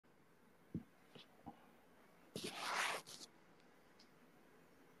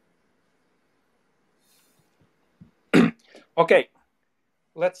Okay,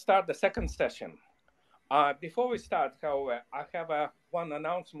 let's start the second session. Before we start, however, I have one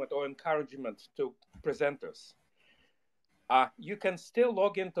announcement or encouragement to presenters. You can still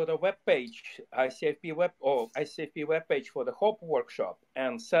log into the web page, ICFP web page for the HOPE workshop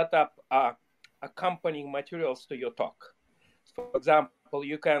and set up accompanying materials to your talk. For example,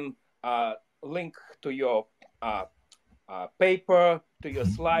 you can link to your paper, to your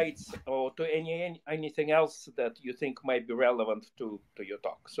slides, or to anything else that you think might be relevant to your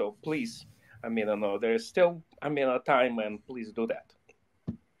talk. So please, there is still a time, and please do that.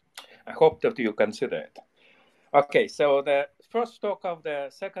 I hope that you consider it. Okay, so the first talk of the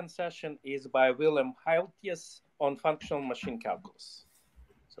second session is by Willem Heiltjes on functional machine calculus.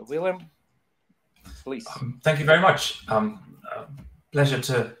 So Willem, please. Thank you very much. Pleasure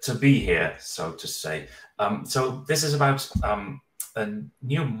to be here, so to say. So this is about a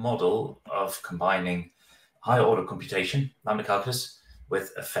new model of combining higher order computation, lambda calculus,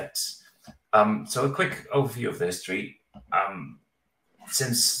 with effects. So a quick overview of the history.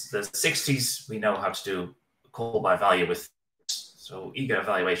 Since the 60s, we know how to do call by value with, so eager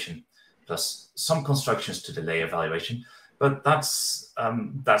evaluation plus some constructions to delay evaluation. But that's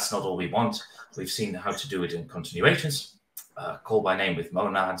not all we want. We've seen how to do it in continuations, call by name with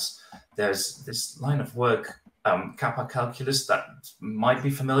monads. There's this line of work, kappa calculus, that might be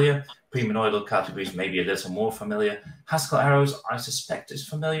familiar. Premonoidal categories may be a little more familiar. Haskell arrows, I suspect, is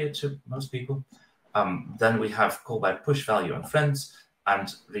familiar to most people. Then we have call by push value and friends,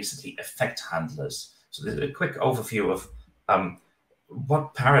 and recently effect handlers. So there's a quick overview of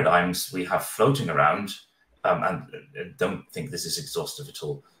what paradigms we have floating around, and I don't think this is exhaustive at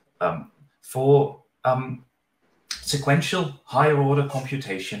all, for sequential higher order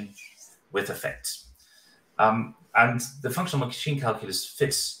computation with effects. And the functional machine calculus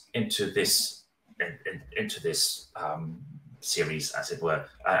fits into this series, as it were.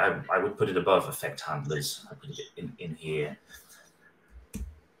 I would put it above effect handlers. I put it in here.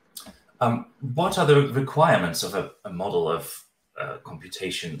 What are the requirements of a model of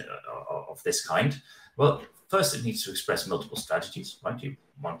computation of this kind? Well, first it needs to express multiple strategies, right? You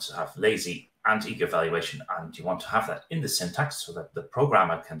want to have lazy and eager evaluation, and you want to have that in the syntax so that the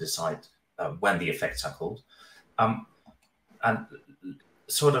programmer can decide when the effects are called. And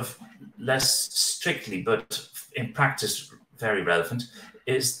sort of less strictly, but in practice very relevant,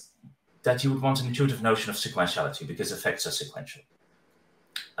 is that you would want an intuitive notion of sequentiality, because effects are sequential.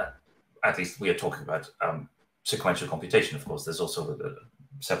 At least we are talking about sequential computation. Of course, there's also a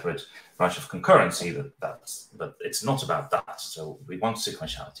separate branch of concurrency, but it's not about that. So we want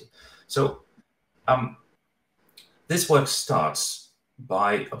sequentiality. So this work starts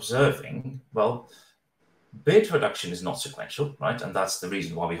by observing, well, bit reduction is not sequential, right? And that's the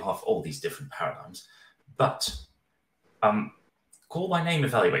reason why we have all these different paradigms. But call by name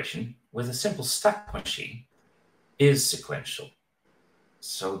evaluation with a simple stack machine is sequential.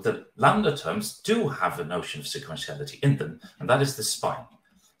 So the lambda terms do have a notion of sequentiality in them, and that is the spine.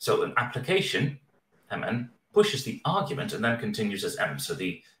 So an application, mn, pushes the argument and then continues as m. So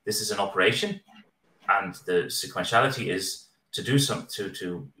this is an operation, and the sequentiality is to do some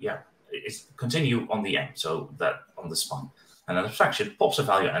is continue on the m, so that on the spine. And an abstraction pops a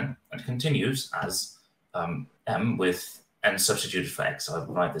value n and continues as m with n substituted for x. So I'll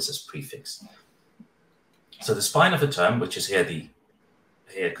write this as prefix. So the spine of a term, which is here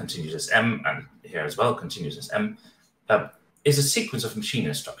here continues as m, and here as well continues as m, is a sequence of machine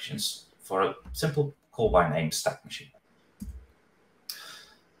instructions for a simple call by name stack machine.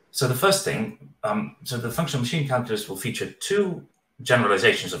 So the first thing, so the functional machine calculus will feature two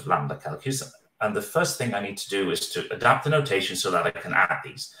generalizations of lambda calculus, and the first thing I need to do is to adapt the notation so that I can add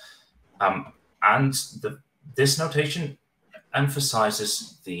these. This notation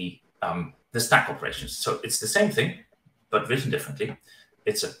emphasizes the stack operations. So it's the same thing, but written differently.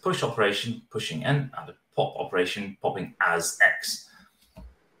 It's a push operation, pushing n, and a pop operation, popping as x.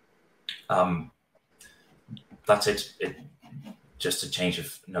 That's it. Just a change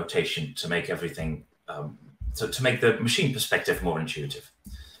of notation to make everything, to make the machine perspective more intuitive.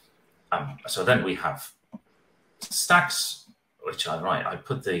 So then we have stacks, which I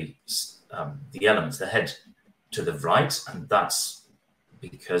put the elements, the head, to the right, and that's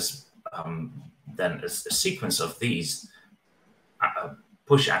because then a sequence of these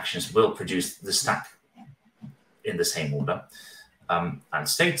push actions will produce the stack in the same order. And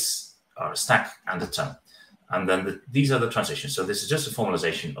states are a stack and a term. And then these are the transitions. So this is just a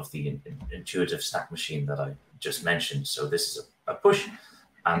formalization of the intuitive stack machine that I just mentioned. So this is a push,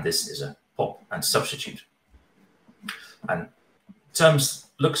 and this is a pop and substitute. And terms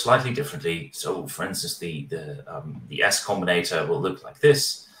look slightly differently. So, for instance, the S combinator will look like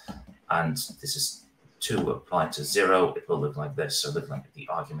this, and this is 2 applied to 0. It will look like this. So, look like the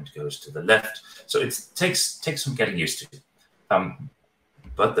argument goes to the left. So, it takes some getting used to.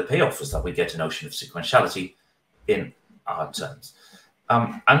 But the payoff is that we get a notion of sequentiality in our terms,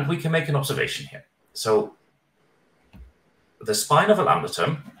 and we can make an observation here. So, the spine of a lambda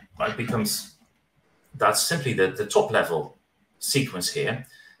term, right, becomes, that's simply the top level sequence here,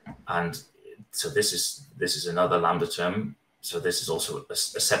 and so this is another lambda term. So this is also a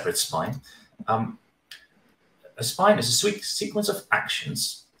separate spine. A spine is a sequence of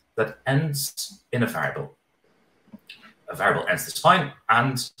actions that ends in a variable. A variable ends the spine,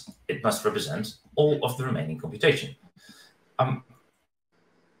 and it must represent all of the remaining computation.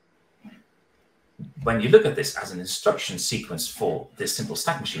 When you look at this as an instruction sequence for this simple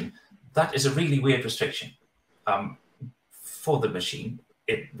stack machine, that is a really weird restriction. For the machine,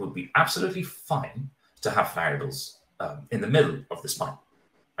 it would be absolutely fine to have variables in the middle of the spine.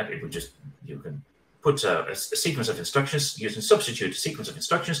 And it would just, you can put a sequence of instructions, you can substitute a sequence of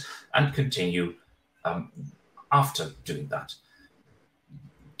instructions and continue after doing that.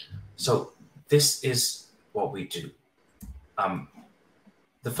 So this is what we do.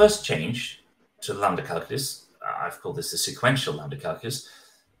 The first change to lambda calculus, I've called this the sequential lambda calculus,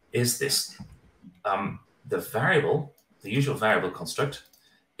 is this. The variable, the usual variable construct,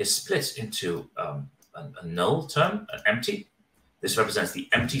 is split into a null term, an empty. This represents the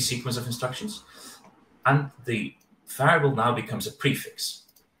empty sequence of instructions. And the variable now becomes a prefix.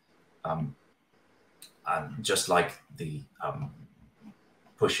 And just like the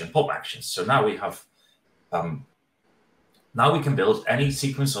push and pop actions. So now we have, now we can build any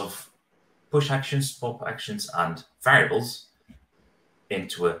sequence of push actions, pop actions, and variables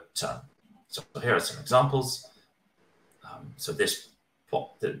into a term. So here are some examples. So this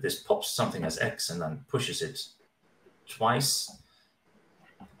pops something as x and then pushes it twice.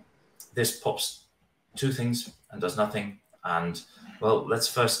 This pops 2 things and does nothing. And well, let's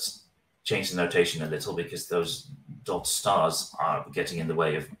first change the notation a little because those dot stars are getting in the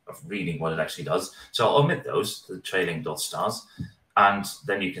way of reading what it actually does. So I'll omit those, the trailing dot stars. And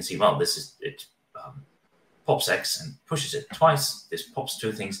then you can see, well, this is it pops x and pushes it twice. This pops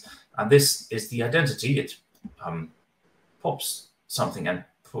 2 things. And this is the identity. It pops something and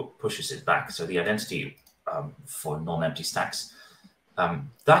pushes it back. So the identity for non-empty stacks,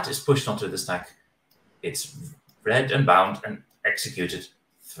 that is pushed onto the stack. It's read and bound and executed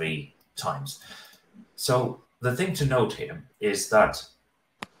 3 times. So the thing to note here is that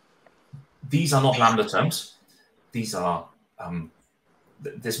these are not lambda terms. These are,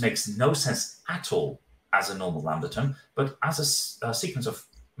 this makes no sense at all as a normal lambda term, but as a sequence of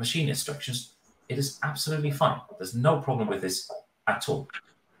machine instructions, it is absolutely fine. There's no problem with this at all.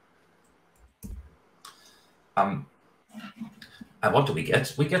 And what do we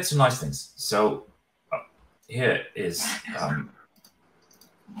get? We get some nice things. So here is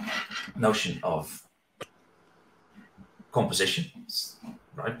notion of composition,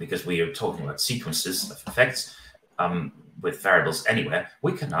 right? Because we are talking about sequences of effects with variables anywhere.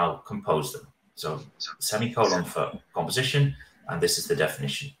 We can now compose them. So semicolon for composition, and this is the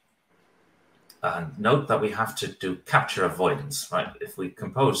definition. And note that we have to do capture avoidance, right? If we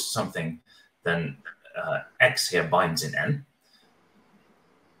compose something, then x here binds in n.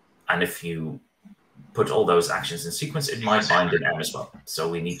 And if you put all those actions in sequence, it might bind in m as well. So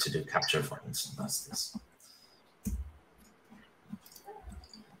we need to do capture avoidance. That's this.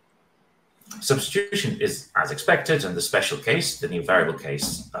 Substitution is as expected, and the special case, the new variable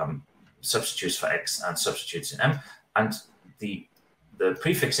case, substitutes for x and substitutes in m. And the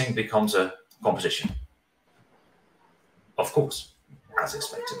prefixing becomes a composition, of course, as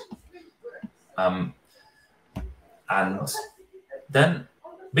expected. And then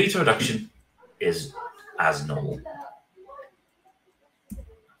beta reduction is as normal.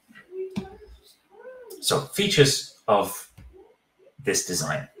 So features of this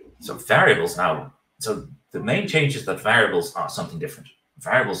design. So variables now, so the main change is that variables are something different.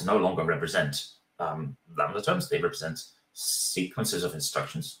 Variables no longer represent lambda terms, they represent sequences of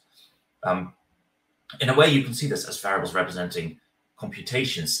instructions. In a way, you can see this as variables representing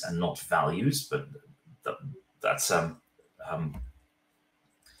computations and not values, but that's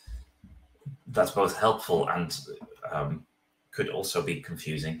both helpful and could also be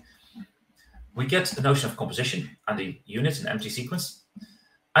confusing. We get the notion of composition and a unit, an empty sequence,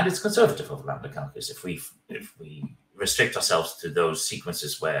 and it's conservative of lambda calculus. If we restrict ourselves to those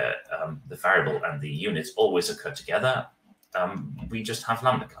sequences where the variable and the unit always occur together, we just have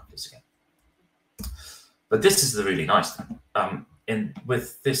lambda calculus again. But this is the really nice thing.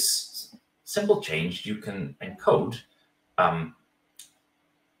 with this simple change, you can encode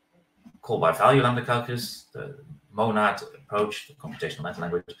call by value lambda calculus, the monad approach, the computational meta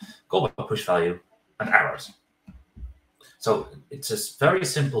language, call by push value, and arrows. So it's a very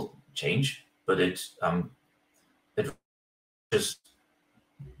simple change, but it just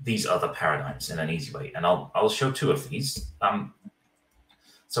these other paradigms in an easy way, and I'll show two of these.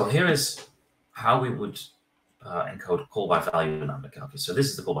 So here is how we would encode call by value lambda calculus. So this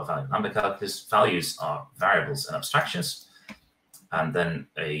is the call by value lambda calculus. Values are variables and abstractions, and then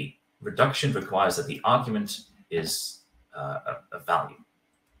a reduction requires that the argument is a value.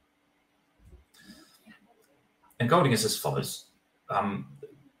 Encoding is as follows. A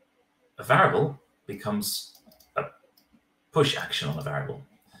variable becomes a push action on a variable,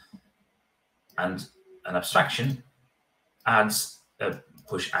 and an abstraction adds a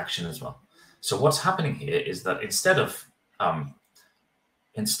push action as well. So what's happening here is that instead of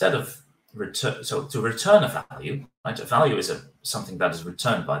return, so to return a value, right? A value is something that is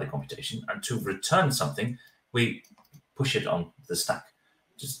returned by the computation, and to return something, we push it on the stack.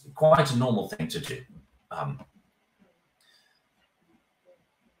 Just quite a normal thing to do.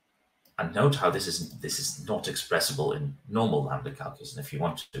 And note how this is not expressible in normal lambda calculus. And if you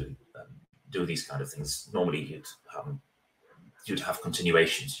want to do these kind of things, normally you'd have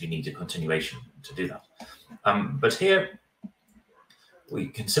continuations. You need a continuation to do that. But here we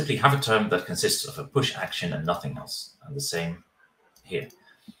can simply have a term that consists of a push action and nothing else, and the same here.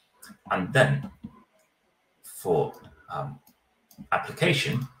 And then for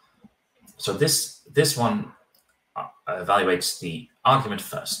application, so this one evaluates the argument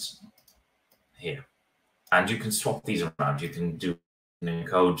first here, and you can swap these around. You can do an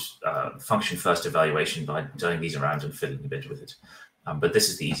encode function first evaluation by turning these around and filling a bit with it. But this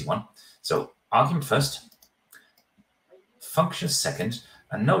is the easy one. So argument first, function second,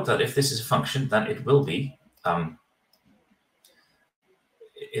 and note that if this is a function, then it will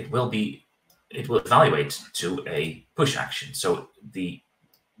evaluate to a push action. So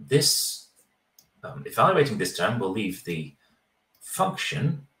evaluating this term will leave the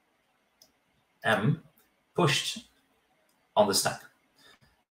function m pushed on the stack.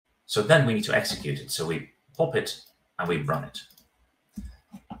 So then we need to execute it. So we pop it and we run it.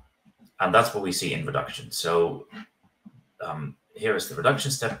 And that's what we see in reduction. So here is the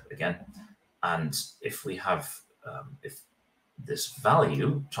reduction step again. And if we have, if this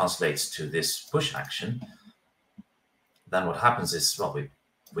value translates to this push action, then what happens is, well,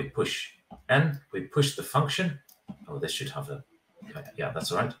 we push n, we push the function. Oh, this should have a, yeah,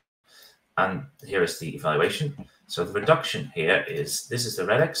 that's all right. And here is the evaluation. So the reduction here is, this is the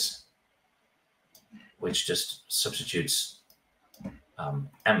regex, which just substitutes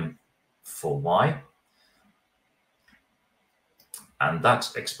m for y. And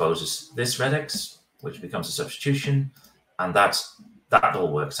that exposes this regex, which becomes a substitution, and that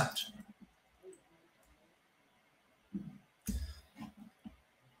all works out.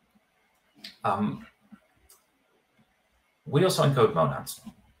 We also encode monads.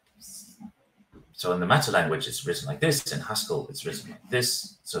 So in the meta language, it's written like this. In Haskell, it's written like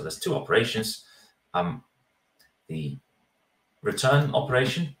this. So there's two operations. The return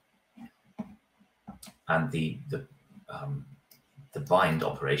operation and the bind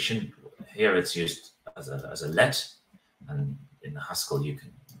operation. Here it's used as a let, and in Haskell you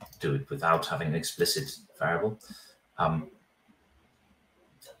can do it without having an explicit variable.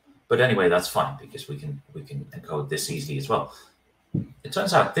 But anyway, that's fine because we can encode this easily as well. It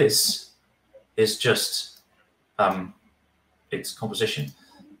turns out this is just its composition.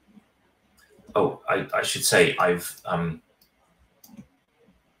 Oh, I should say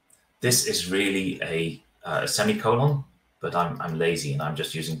this is really a semicolon, but I'm lazy and I'm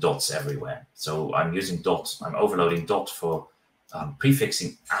just using dots everywhere. So I'm using dot. I'm overloading dot for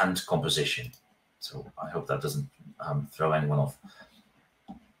prefixing and composition. So I hope that doesn't throw anyone off.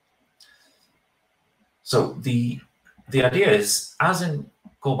 So the idea is, as in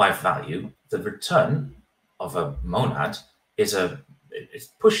call by value, the return of a monad is it's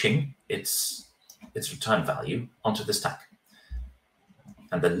pushing its return value onto the stack.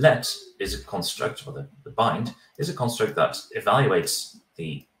 And the let is a construct, or the bind is a construct that evaluates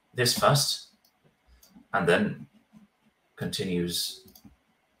this first and then continues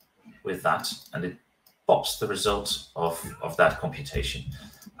with that, and it pops the result of that computation.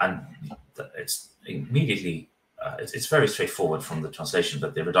 And it's immediately it's very straightforward from the translation,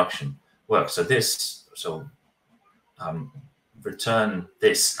 but the reduction works. So return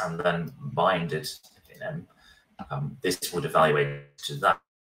this and then bind it in M. This would evaluate to that.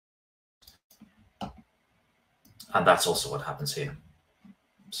 And that's also what happens here.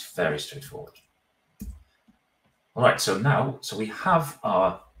 It's very straightforward. All right, so now, we have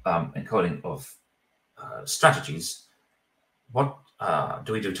our encoding of strategies. What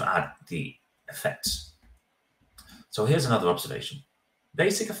do we do to add the effects? So here's another observation.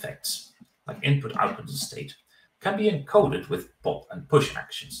 Basic effects, like input, output, and state, can be encoded with pop and push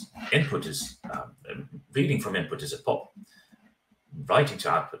actions. Input is, reading from input is a pop. Writing to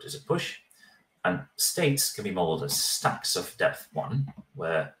output is a push. And states can be modeled as stacks of depth 1,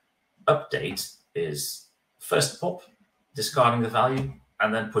 where update is first pop, discarding the value,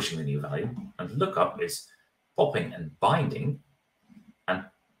 and then pushing the new value. And lookup is popping and binding and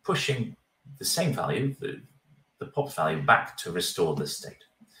pushing the same value, the pop value, back to restore the state.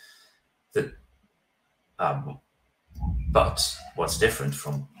 But what's different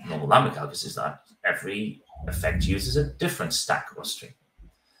from normal Lambda calculus is that every effect uses a different stack or string.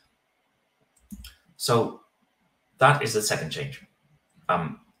 So that is the second change.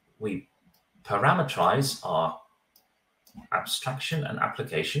 We parameterize our abstraction and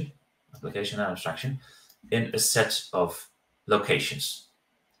application and abstraction in a set of locations.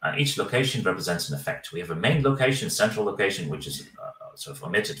 And each location represents an effect. We have a main location, central location, which is sort of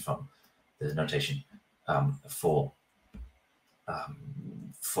omitted from the notation for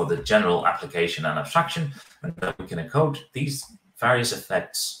the general application and abstraction. And then we can encode these various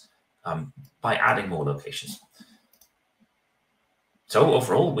effects by adding more locations. So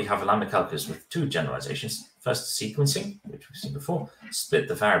overall, we have a Lambda calculus with two generalizations. First, sequencing, which we've seen before, split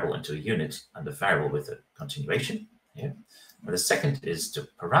the variable into a unit and a variable with a continuation here. And the second is to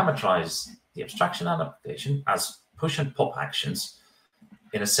parameterize the abstraction and application as push and pop actions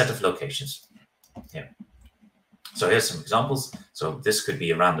in a set of locations here. So here's some examples. So this could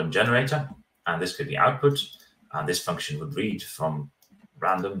be a random generator, and this could be output, and this function would read from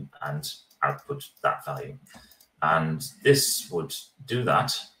random and output that value. And this would do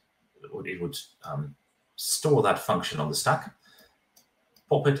that. It would store that function on the stack,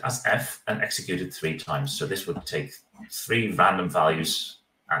 pop it as f, and execute it 3 times. So this would take 3 random values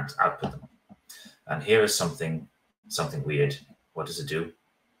and output them. And here is something weird. What does it do?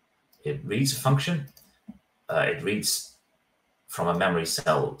 It reads a function. It reads from a memory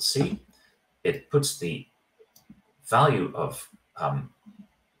cell C. It puts the value of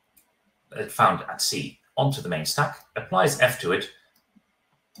it found at C onto the main stack, applies f to it,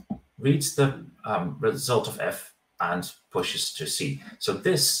 reads the result of f, and pushes to C. So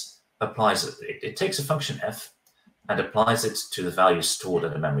this applies, it takes a function f and applies it to the value stored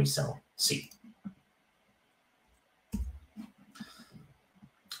at a memory cell C.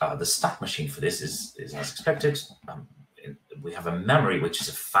 The stack machine for this is as expected. We have a memory, which is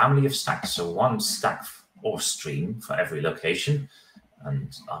a family of stacks. So one stack or stream for every location.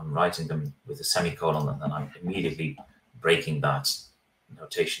 And I'm writing them with a semicolon, and then I'm immediately breaking that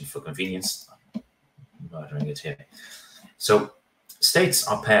notation for convenience. I'm murdering it here. So states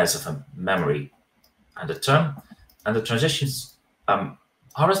are pairs of a memory and a term, and the transitions are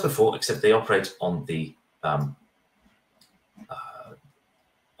as before, except they operate on the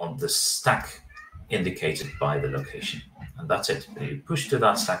stack indicated by the location, and that's it. You push to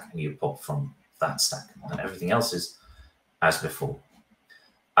that stack and you pop from that stack, and everything else is as before.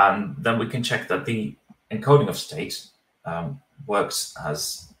 And then we can check that the encoding of state works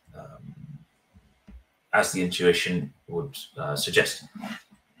as the intuition would suggest.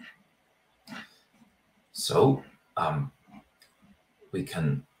 So we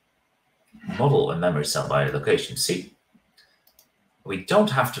can model a memory cell by a location C. We don't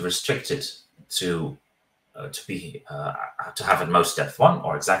have to restrict it to have at most depth 1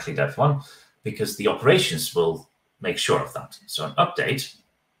 or exactly depth 1, because the operations will make sure of that. So an update,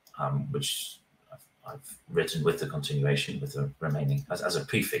 which I've written with the continuation, with the remaining as a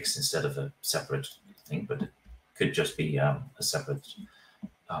prefix instead of a separate thing, but it could just be a separate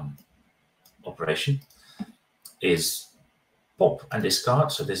operation, is pop and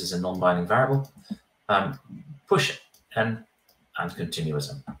discard. So this is a non-binding variable. Push n and continue as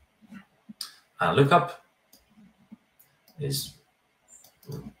n. Lookup is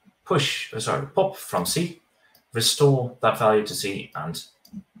pop from C, restore that value to C, and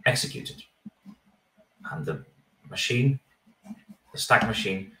execute it. And the machine, the stack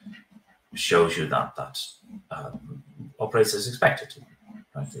machine, shows you that operates as expected.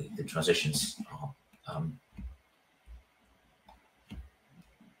 Right? The transitions are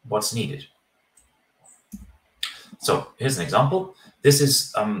what's needed. So here's an example. This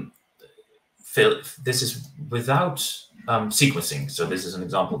is without sequencing. So this is an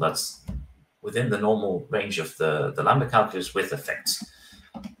example that's within the normal range of the Lambda calculus with effects.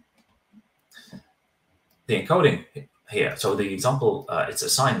 the encoding here. So the example,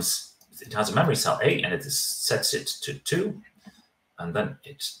 it has a memory cell A, and it sets it to 2, and then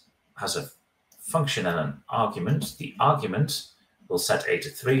it has a function and an argument. The argument will set A to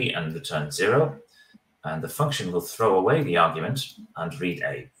 3 and return 0, and the function will throw away the argument and read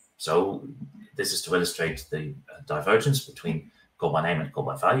A. So this is to illustrate the divergence between call by name and call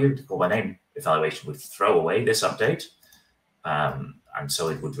by value. The call by name evaluation would throw away this update, and so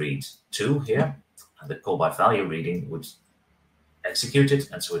it would read 2 here, and the call by value reading would execute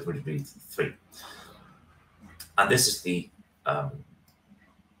it, and so it would read 3. And this is the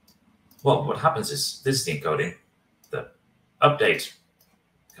well, what happens is, this is the encoding. The update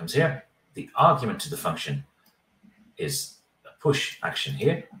comes here. The argument to the function is a push action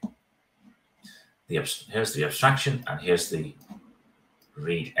here. Here's the abstraction, and here's the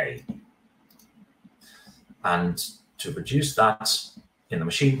read A. And to produce that in the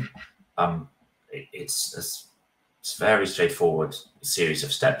machine, it's a very straightforward series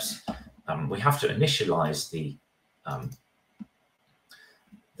of steps. We have to initialize the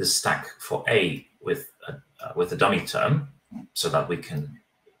stack for A with a dummy term, so that we can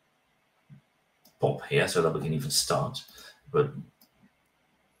pop here, so that we can even start. But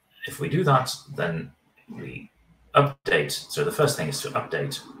if we do that, then we update. So the first thing is to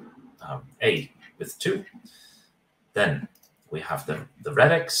update A with 2. Then we have the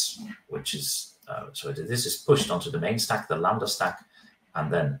regex, which is so this is pushed onto the main stack, the lambda stack,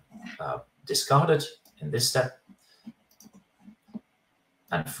 and then discarded in this step.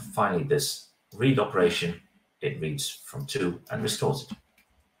 And finally, this read operation, it reads from 2 and restores it.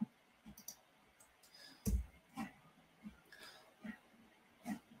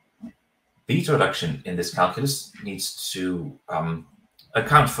 Beta reduction in this calculus needs to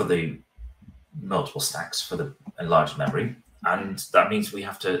account for the multiple stacks for the enlarged memory, and that means we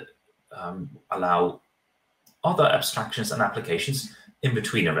have to allow other abstractions and applications in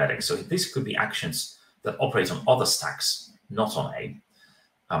between a regex. So this could be actions that operate on other stacks, not on A.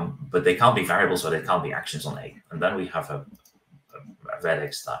 But they can't be variables, or they can't be actions on A. And then we have a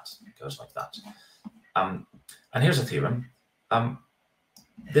regex that goes like that. And here's a theorem.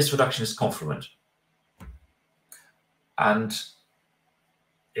 This reduction is confluent. And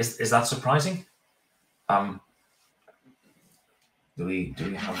is that surprising? Do we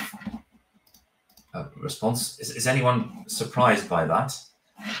have a response? Is anyone surprised by that?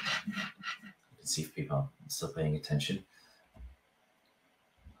 Let's see if people are still paying attention.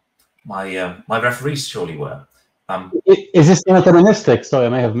 My referees surely were. Is this non-deterministic? Sorry, I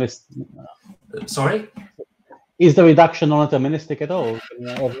may have missed. Sorry? Is the reduction non-deterministic at all?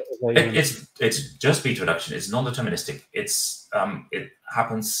 It's just beta reduction. It's non-deterministic. It's it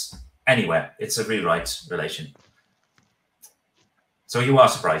happens anywhere. It's a rewrite relation. So you are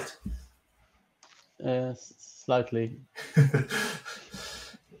surprised? Slightly.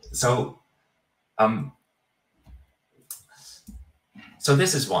 So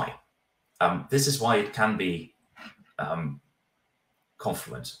this is why. This is why it can be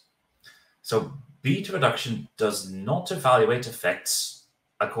confluent. So beta reduction does not evaluate effects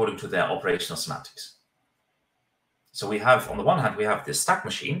according to their operational semantics. So we have, on the one hand, we have the stack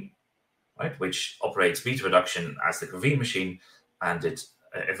machine, right, which operates beta reduction as the Graveen machine, and it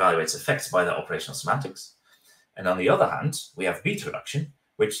evaluates effects by their operational semantics. And on the other hand, we have beta reduction,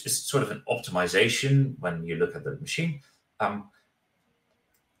 which is sort of an optimization when you look at the machine.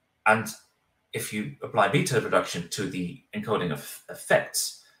 And if you apply beta reduction to the encoding of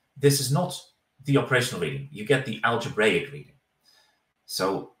effects, this is not the operational reading. You get the algebraic reading.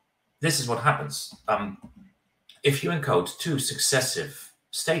 So this is what happens. If you encode 2 successive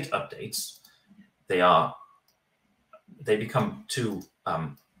state updates, they become 2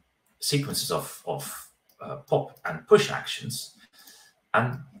 sequences of pop and push actions,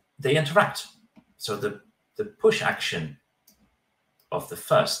 and they interact. So the push action of the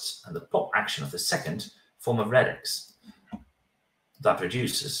first and the pop action of the second form a regex that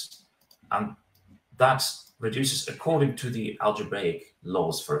reduces, and that reduces according to the algebraic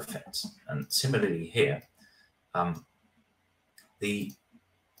laws for effects. And similarly here, the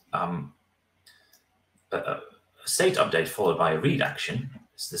state update followed by a read action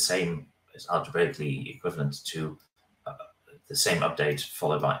is the same, is algebraically equivalent to the same update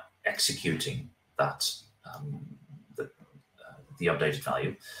followed by executing that the updated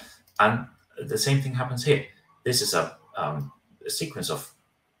value. And the same thing happens here. This is a sequence of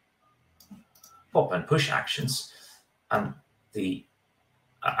pop and push actions, and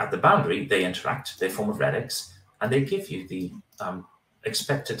at the boundary they interact, they form a regex, and they give you the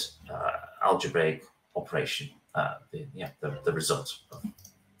expected algebraic operation, the result of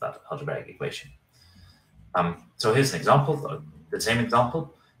that algebraic equation. So here's an example, the same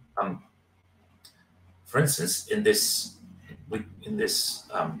example. For instance, in this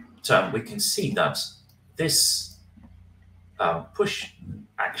term, we can see that this push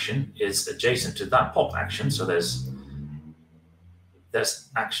action is adjacent to that pop action. So there's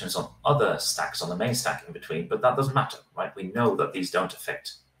actions on other stacks on the main stack in between, but that doesn't matter, right? We know that these don't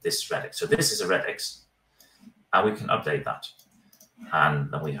affect this red X. So this is a red X, and we can update that.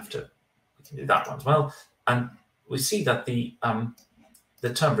 And then we can do that one as well. And we see that the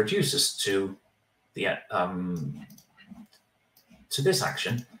term reduces to the to this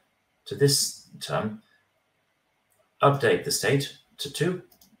action, to this term, update the state to 2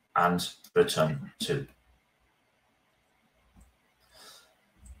 and return 2.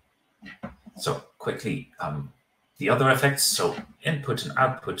 So quickly, the other effects. So input and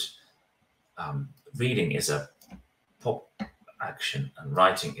output, reading is a pop action and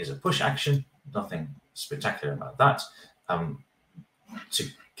writing is a push action. Nothing spectacular about that. To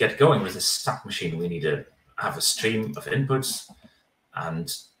get going with a stack machine, we need to have a stream of inputs,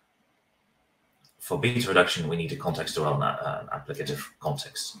 and for beta reduction, we need a context or an applicative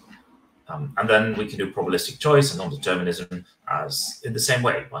context. And then we can do probabilistic choice and non-determinism as in the same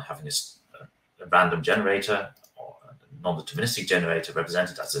way, by having a random generator or a non-deterministic generator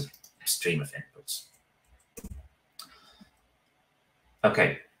represented as a stream of inputs.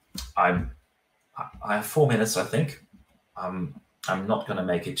 Okay, I have 4 minutes, I think. I'm not going to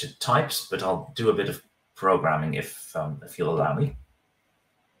make it to types, but I'll do a bit of programming if you'll allow me.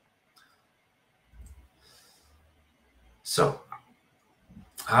 So,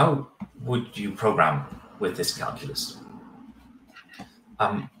 how would you program with this calculus?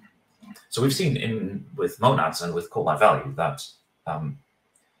 So we've seen with monads and with call by value that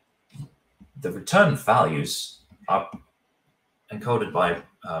the return values are encoded by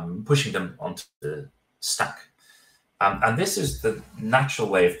pushing them onto the stack. And this is the natural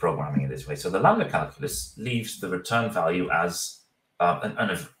way of programming in this way. So the lambda calculus leaves the return value as an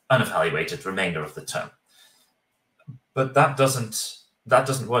unevaluated remainder of the term. But that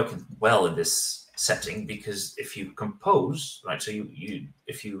doesn't work well in this setting, because if you compose, right, so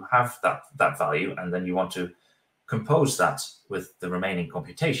if you have that value and then you want to compose that with the remaining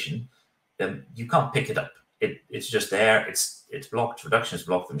computation, then you can't pick it up. It's just there. It's blocked. Reduction is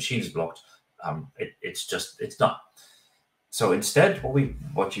blocked. The machine is blocked. It's done. So instead,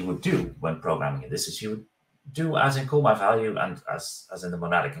 what you would do when programming this is you would do as in call by value and as in the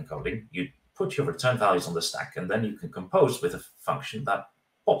monadic encoding. You put your return values on the stack, and then you can compose with a function that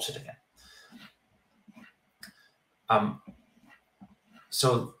pops it again.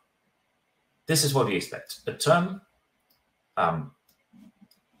 So this is what we expect. A term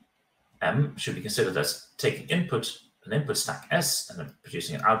M should be considered as taking an input stack S, and then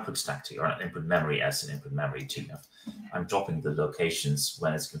producing an output stack T, or an input memory S and input memory T. I'm dropping the locations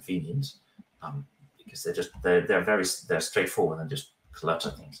when it's convenient, because they're straightforward and just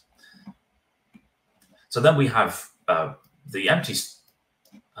clutter things. So then we have the empty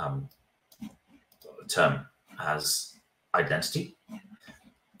term as identity,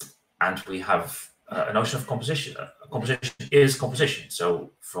 and we have a notion of composition. Composition is composition.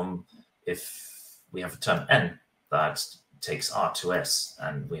 So if we have a term N that takes R to S,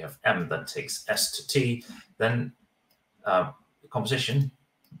 and we have M that takes S to T, then composition,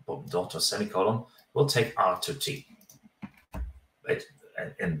 dot or semicolon, will take R to T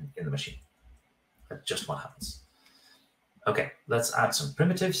in the machine. That's just what happens. Okay, let's add some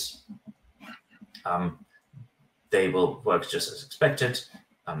primitives. They will work just as expected.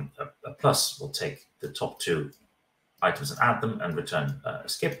 A plus will take the top 2 items and add them and return a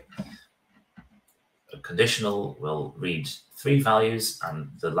skip. A conditional will read 3 values,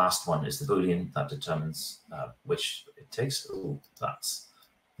 and the last one is the Boolean that determines which it takes. Ooh, that's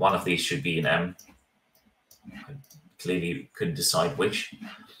one of these should be an M. I clearly couldn't decide which.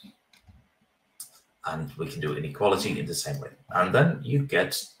 And we can do inequality in the same way. And then you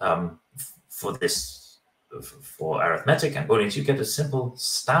get, for arithmetic and Booleans, you get a simple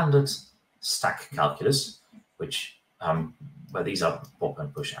standard stack calculus, which where these are pop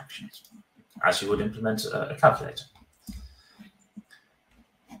and push actions, as you would implement a calculator.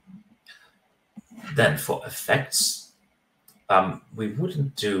 Then for effects, we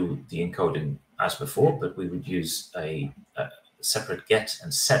wouldn't do the encoding as before, but we would use a separate get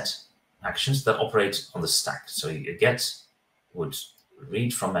and set actions that operate on the stack. So a get would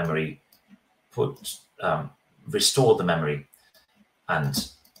read from memory, restore the memory,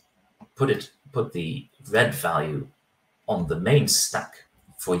 and put the red value on the main stack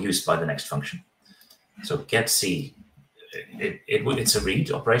for use by the next function. So get C, it's a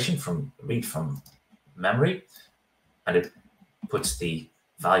read operation read from memory, and it puts the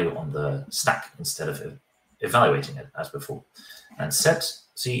value on the stack instead of evaluating it as before. And set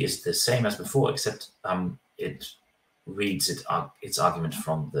C is the same as before, except it reads its argument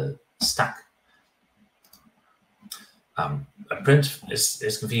from the stack. A print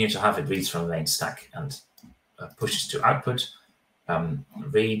is convenient to have. It reads from the main stack and pushes to output.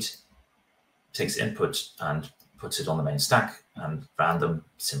 Read takes input and puts it on the main stack, and random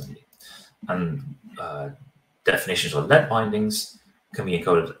similarly. And definitions or let bindings can be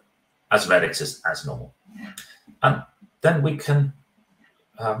encoded as redexes as normal. And then we can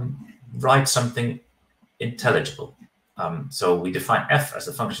write something intelligible. So we define f as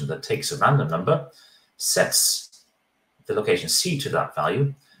a function that takes a random number, sets the location C to that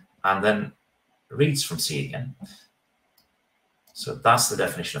value, and then reads from C again. So that's the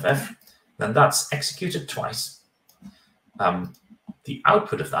definition of f. Then that's executed twice. The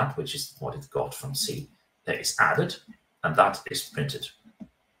output of that, which is what it got from C, is added, and that is printed.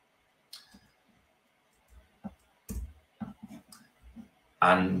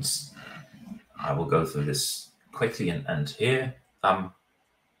 And I will go through this quickly, and here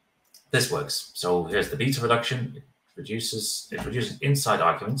this works. So here's the beta reduction. It reduces inside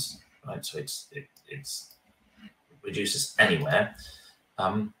arguments, right? So it reduces anywhere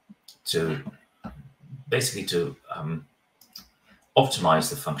to basically to optimize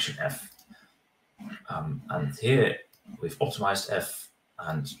the function f. And here we've optimized f,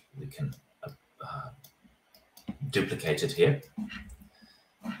 and we can duplicate it here,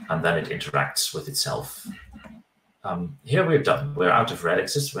 and then it interacts with itself. Here we're done. We're out of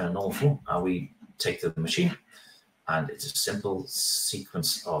redexes. We're in normal form. We take the machine, and it's a simple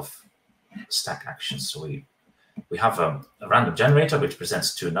sequence of stack actions. So we have a random generator which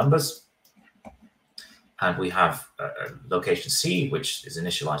presents two numbers, and we have a location C which is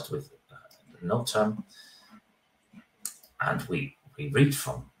initialized with the null term, and we read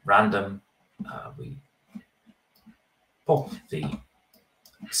from random. We pop the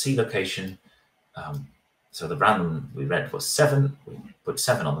C location. So the random we read was 7. We put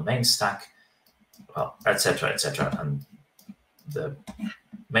 7 on the main stack, well, etc., etc. And the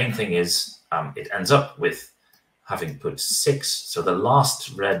main thing is it ends up with having put 6. So the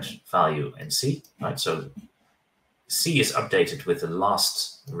last read value in C, right? So C is updated with the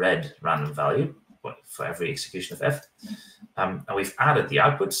last read random value for every execution of f. And we've added the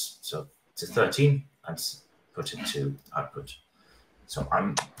outputs, so to 13, and put it to output. So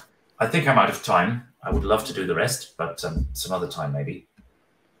I think I'm out of time. I would love to do the rest, but some other time maybe.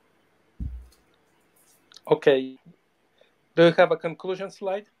 Okay. Do you have a conclusion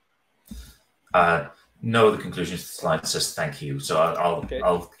slide? No, the conclusion slide says thank you. So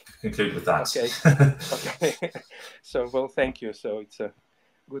I'll conclude with that. Okay. Okay. So, well, thank you. So it's a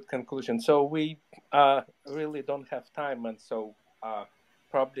good conclusion. So we really don't have time, and so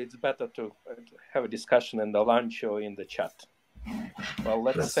probably it's better to have a discussion in the lunch or in the chat. Well,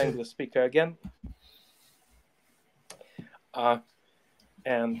 let's thank the speaker again.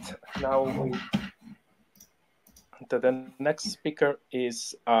 And now the next speaker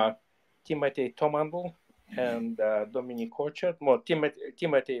is Timothy Tomandl and Dominique Orchard. Well,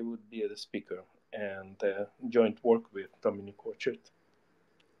 Timothy would be the speaker, and joint work with Dominique Orchard.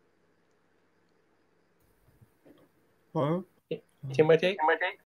 Hello? Timothy?